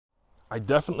I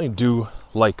definitely do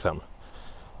like them.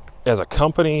 As a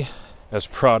company, as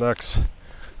products,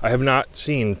 I have not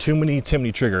seen too many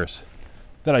Timney triggers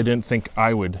that I didn't think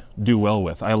I would do well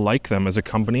with. I like them as a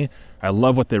company. I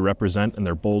love what they represent and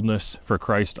their boldness for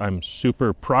Christ. I'm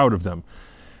super proud of them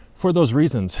for those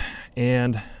reasons.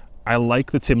 And I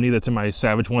like the Timney that's in my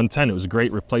Savage 110. It was a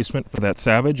great replacement for that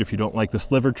Savage. If you don't like the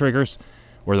sliver triggers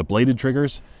or the bladed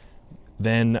triggers,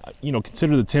 then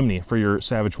consider the Timney for your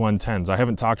Savage 110s. I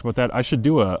haven't talked about that. I should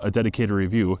do a dedicated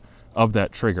review of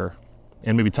that trigger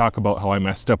and maybe talk about how I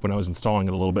messed up when I was installing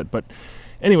it a little bit. But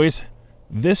anyways,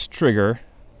 this trigger,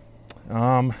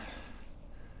 I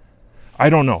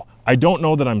don't know. I don't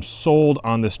know that I'm sold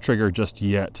on this trigger just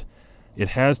yet. It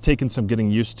has taken some getting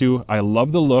used to. I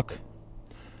love the look.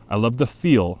 I love the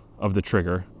feel of the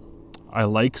trigger. I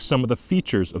like some of the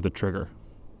features of the trigger.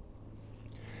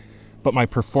 But my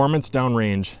performance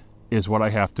downrange is what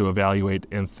I have to evaluate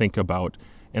and think about,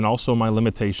 and also my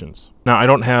limitations. Now, I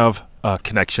don't have a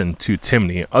connection to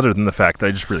Timney other than the fact that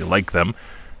I just really like them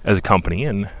as a company,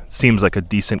 and it seems like a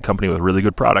decent company with really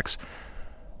good products.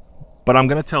 But I'm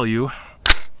going to tell you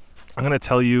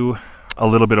a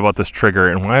little bit about this trigger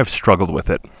and why I've struggled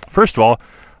with it. First of all,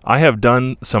 I have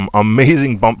done some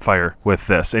amazing bump fire with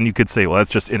this, and you could say, well, that's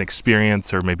just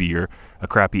inexperience, or maybe you're a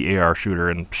crappy AR shooter,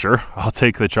 and sure, I'll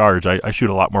take the charge. I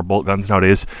shoot a lot more bolt guns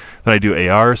nowadays than I do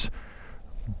ARs,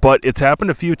 but it's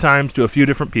happened a few times to a few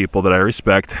different people that I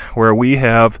respect, where we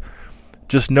have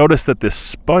just noticed that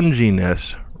this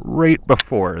sponginess right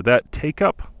before that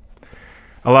take-up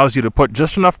allows you to put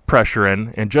just enough pressure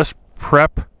in and just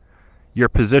prep your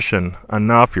position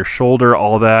enough, your shoulder,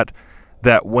 all that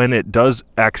when it does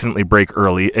accidentally break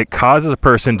early, it causes a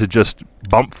person to just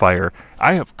bump fire.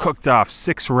 I have cooked off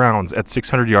 6 rounds at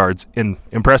 600 yards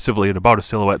impressively at about a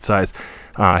silhouette size.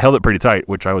 Held it pretty tight,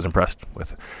 which I was impressed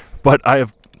with. But I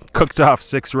have cooked off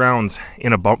 6 rounds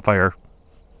in a bump fire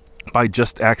by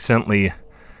just accidentally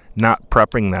not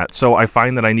prepping that. So I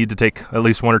find that I need to take at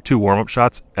least 1 or 2 warm-up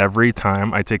shots every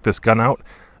time I take this gun out,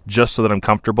 just so that I'm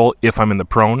comfortable if I'm in the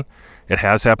prone. It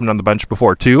has happened on the bench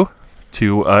before too,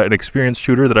 to an experienced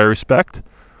shooter that I respect.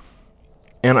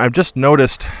 And I've just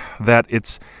noticed that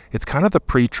it's kind of the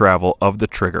pre-travel of the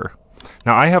trigger.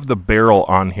 Now, I have the barrel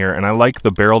on here, and I like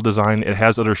the barrel design. It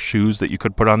has other shoes that you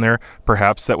could put on there.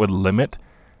 Perhaps that would limit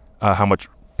how much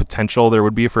potential there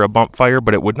would be for a bump fire,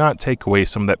 but it would not take away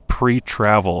some of that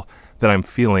pre-travel that I'm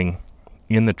feeling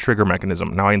in the trigger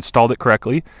mechanism. Now, I installed it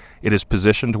correctly. It is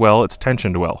positioned well. It's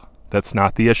tensioned well. That's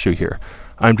not the issue here.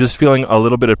 I'm just feeling a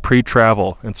little bit of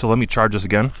pre-travel, and so let me charge this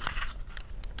again.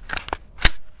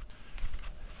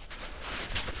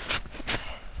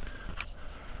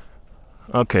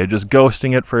 Okay, just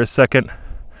ghosting it for a second.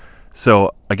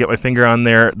 So I get my finger on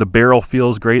there. The barrel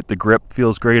feels great. The grip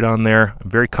feels great on there. I'm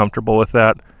very comfortable with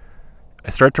that. I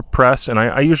start to press, and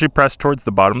I usually press towards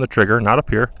the bottom of the trigger, not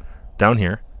up here, down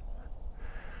here.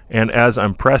 And as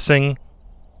I'm pressing,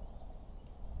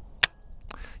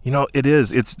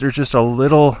 there's just a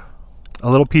little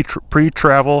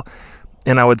pre-travel,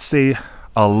 and I would say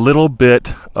a little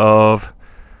bit of,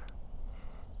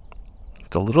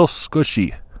 it's a little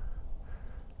squishy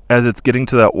as it's getting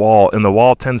to that wall, and the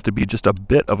wall tends to be just a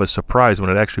bit of a surprise when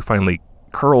it actually finally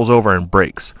curls over and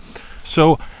breaks.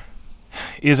 So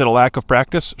is it a lack of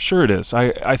practice? Sure it is.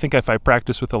 I think if I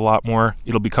practice with a lot more,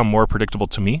 it'll become more predictable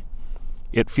to me.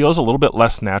 It feels a little bit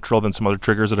less natural than some other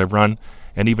triggers that I've run,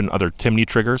 and even other Timney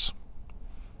triggers.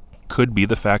 Could be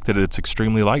the fact that it's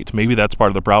extremely light. Maybe that's part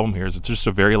of the problem here, is it's just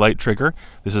a very light trigger.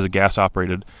 This is a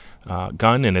gas-operated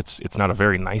gun, and it's not a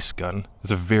very nice gun.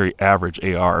 It's a very average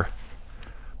AR.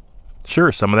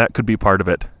 Sure, some of that could be part of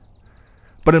it.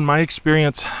 But in my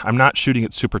experience, I'm not shooting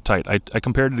it super tight. I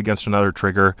compared it against another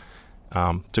trigger,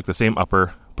 took the same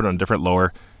upper, put it on a different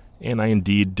lower, and I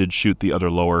indeed did shoot the other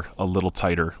lower a little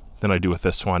tighter than I do with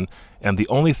this one. And the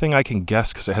only thing I can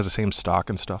guess, because it has the same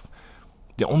stock and stuff,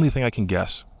 the only thing I can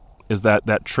guess is that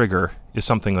that trigger is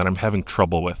something that I'm having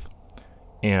trouble with.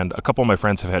 And a couple of my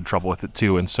friends have had trouble with it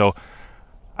too. And so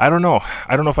I don't know.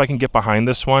 I don't know if I can get behind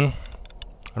this one.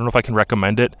 I don't know if I can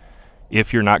recommend it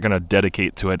if you're not going to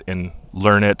dedicate to it and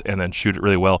learn it and then shoot it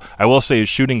really well. I will say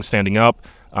shooting standing up,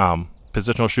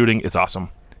 positional shooting, it's awesome.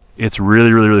 It's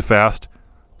really, really, really fast.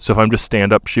 So if I'm just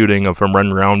stand-up shooting, if I'm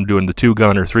running around doing the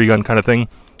 2-gun or 3-gun kind of thing,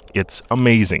 it's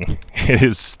amazing. It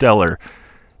is stellar.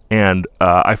 And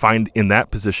I find in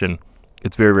that position,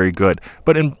 it's very, very good.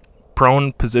 But in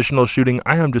prone positional shooting,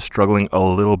 I am just struggling a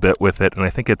little bit with it, and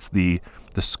I think it's the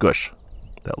squish,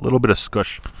 that little bit of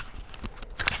squish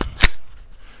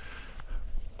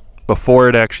before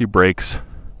it actually breaks.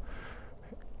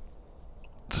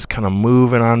 Just kind of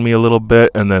moving on me a little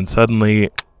bit, and then suddenly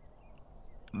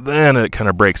then it kind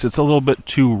of breaks. It's a little bit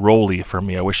too rolly for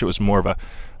me. I wish it was more of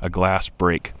a glass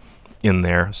break in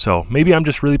there. So maybe I'm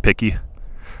just really picky,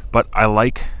 but I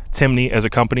like Timney as a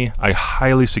company. I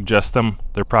highly suggest them.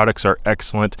 Their products are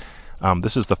excellent.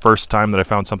 This is the first time that I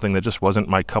found something that just wasn't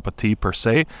my cup of tea per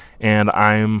se, and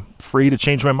I'm free to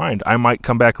change my mind. I might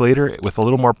come back later with a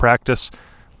little more practice.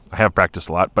 I have practiced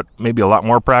a lot, but maybe a lot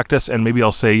more practice, and maybe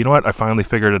I'll say, you know what, I finally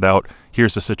figured it out.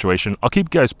 Here's the situation. I'll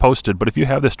keep you guys posted, but if you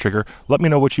have this trigger, let me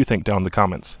know what you think down in the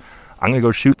comments. I'm going to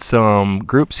go shoot some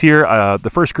groups here. The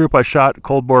first group I shot,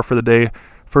 cold bore for the day,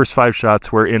 first 5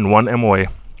 shots were in 1 MOA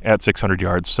at 600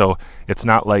 yards, so it's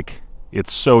not like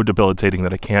it's so debilitating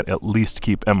that I can't at least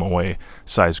keep MOA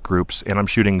size groups, and I'm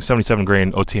shooting 77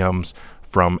 grain OTMs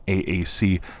from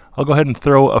AAC. I'll go ahead and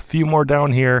throw a few more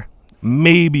down here.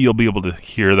 Maybe you'll be able to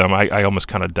hear them. I almost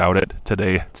kind of doubt it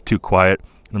today. It's too quiet,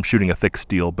 and I'm shooting a thick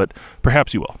steel, but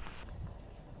perhaps you will.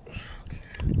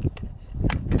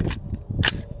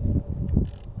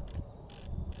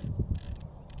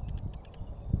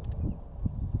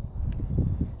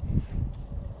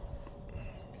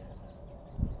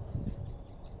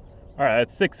 All right,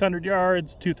 that's 600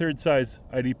 yards, 2/3 size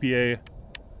IDPA,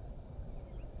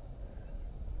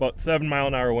 about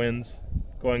 7-mile-an-hour winds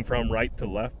going from right to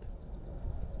left.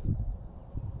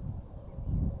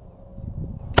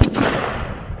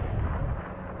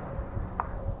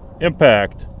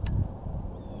 Impact.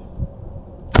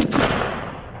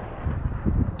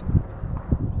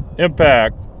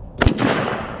 Impact.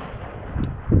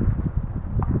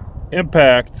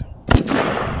 Impact.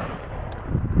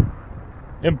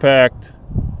 Impact.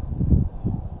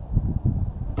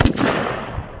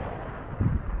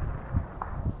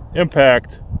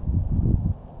 Impact.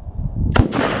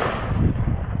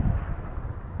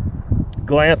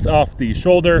 Glance off the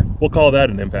shoulder. We'll call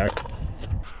that an impact.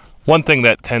 One thing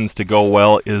that tends to go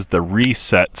well is the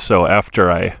reset. So after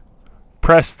I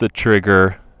press the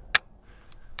trigger,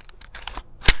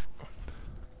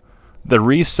 the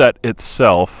reset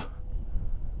itself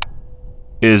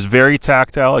is very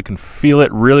tactile. I can feel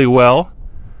it really well,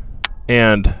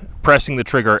 and pressing the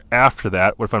trigger after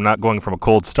that, if I'm not going from a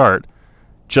cold start,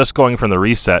 just going from the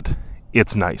reset,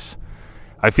 it's nice.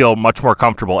 I feel much more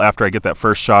comfortable after I get that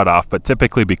first shot off, but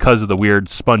typically because of the weird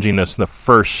sponginess in the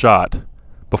first shot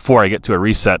before I get to a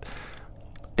reset,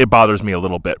 it bothers me a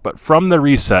little bit. But from the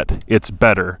reset, it's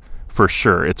better for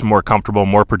sure. It's more comfortable,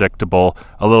 more predictable,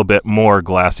 a little bit more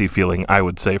glassy feeling, I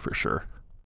would say, for sure.